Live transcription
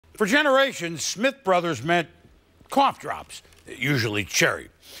For generations, Smith brothers meant cough drops, usually cherry.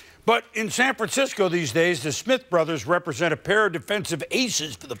 But in San Francisco these days, the Smith brothers represent a pair of defensive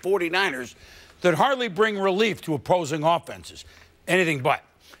aces for the 49ers that hardly bring relief to opposing offenses. Anything but.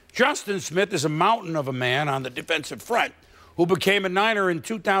 Justin Smith is a mountain of a man on the defensive front who became a Niner in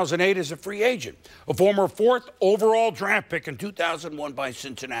 2008 as a free agent, a former 4th overall draft pick in 2001 by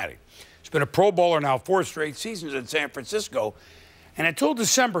Cincinnati. He's been a Pro Bowler now 4 straight seasons in San Francisco, and until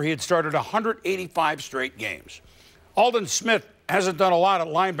December, he had started 185 straight games. Aldon Smith hasn't done a lot at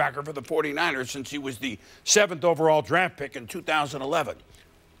linebacker for the 49ers since he was the 7th overall draft pick in 2011.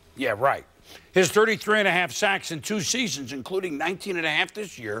 Yeah, right. His 33.5 sacks in 2 seasons, including 19.5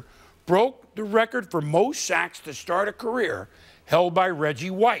 this year, broke the record for most sacks to start a career held by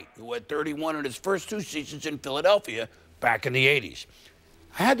Reggie White, who had 31 in his first 2 seasons in Philadelphia back in the 80s.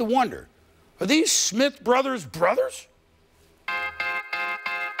 I had to wonder, are these Smith brothers brothers?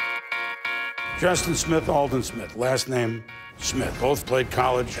 Justin Smith, Aldon Smith, last name Smith. Both played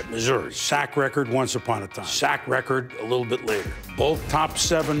college at Missouri. Sack record once upon a time. Sack record a little bit later. Both top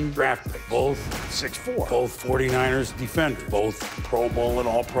 7 draft picks. Both 6'4". Both 49ers defenders. Both Pro Bowl and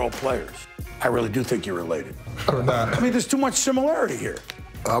All-Pro players. I really do think you're related. Or not. I mean, there's too much similarity here.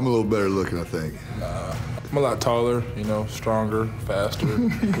 I'm a little better looking, I think. I'm a lot taller, you know, stronger, faster,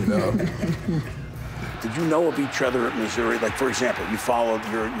 you know. Did you know of each other at Missouri? Like, for example, you followed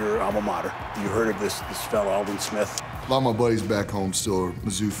your alma mater. You heard of this fellow, Aldon Smith? A lot of my buddies back home still are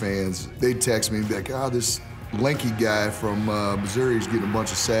Mizzou fans. They'd text me and be like, this lanky guy from Missouri is getting a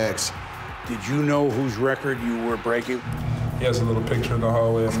bunch of sacks. Did you know whose record you were breaking? He has a little picture in the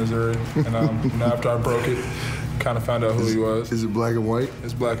hallway of Missouri, and you know, after I broke it, kind of found out who he was. Is it black and white?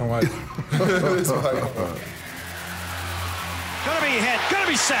 It's black and white. It's black and white. Gonna be hit, gonna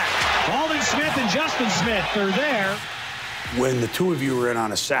be sacked. Aldon Smith and Justin Smith are there. When the two of you are in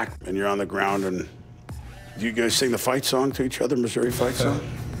on a sack and you're on the ground, and do you guys sing the fight song to each other, Missouri fight song?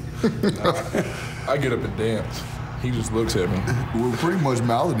 I get up and dance. He just looks at me. We're pretty much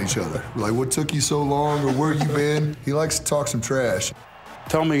mouthing each other. Like, what took you so long, or where you been? He likes to talk some trash.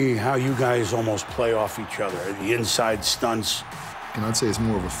 Tell me how you guys almost play off each other, the inside stunts. And I'd say it's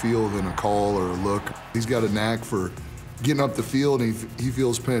more of a feel than a call or a look. He's got a knack for getting up the field, and he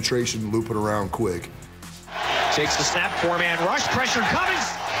feels penetration looping around quick. Takes the snap, 4-man rush, pressure coming.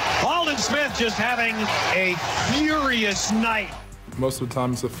 Aldon Smith just having a furious night. Most of the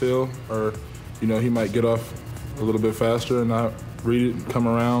time it's a feel, or, you know, he might get off a little bit faster and I read it, come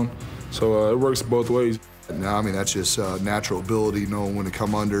around. So it works both ways. No, I mean, that's just natural ability, knowing when to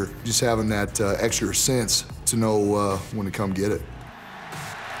come under, just having that extra sense to know when to come get it.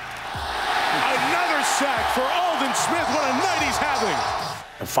 Another sack for Aldon Smith. What a night he's having.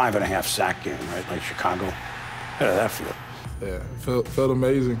 A 5.5 sack game, right? Like Chicago. How did that feel? Yeah, felt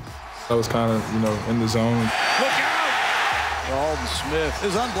amazing. I was kind of, you know, in the zone. Look out! Aldon Smith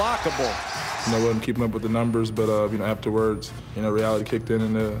is unblockable. You know, I wasn't keeping up with the numbers, but, you know, afterwards, you know, reality kicked in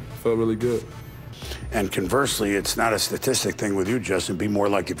and it felt really good. And conversely, it's not a statistic thing with you, Justin. It'd be more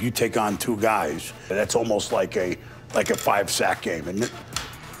like if you take on 2 guys, that's almost like a 5-sack game, isn't it?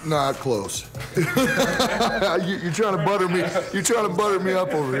 Not close. You're trying to butter me. You're trying to butter me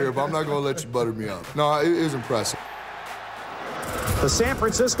up over here, but I'm not going to let you butter me up. No, it is impressive. The San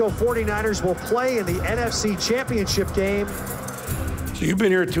Francisco 49ers will play in the NFC Championship game. So you've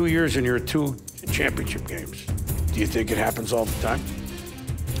been here 2 years and you're at 2 championship games. Do you think it happens all the time?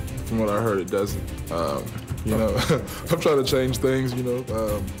 From what I heard, it doesn't. You know, I'm trying to change things, you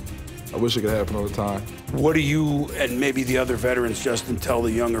know. I wish it could happen all the time. What do you and maybe the other veterans, Justin, tell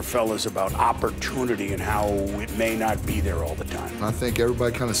the younger fellas about opportunity and how it may not be there all the time? I think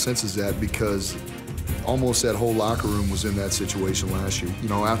everybody kind of senses that because almost that whole locker room was in that situation last year. You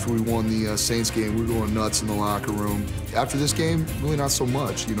know, after we won the Saints game, we were going nuts in the locker room. After this game, really not so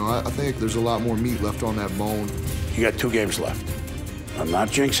much. You know, I think there's a lot more meat left on that bone. You got 2 games left. I'm not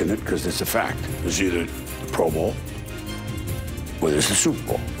jinxing it because it's a fact. There's either the Pro Bowl or there's the Super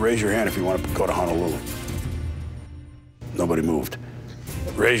Bowl. Raise your hand if you want to go to Honolulu. Nobody moved.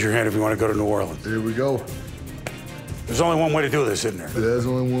 Raise your hand if you want to go to New Orleans. Here we go. There's only one way to do this, isn't there? There's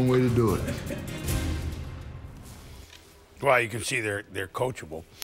only one way to do it. Well, you can see they're coachable.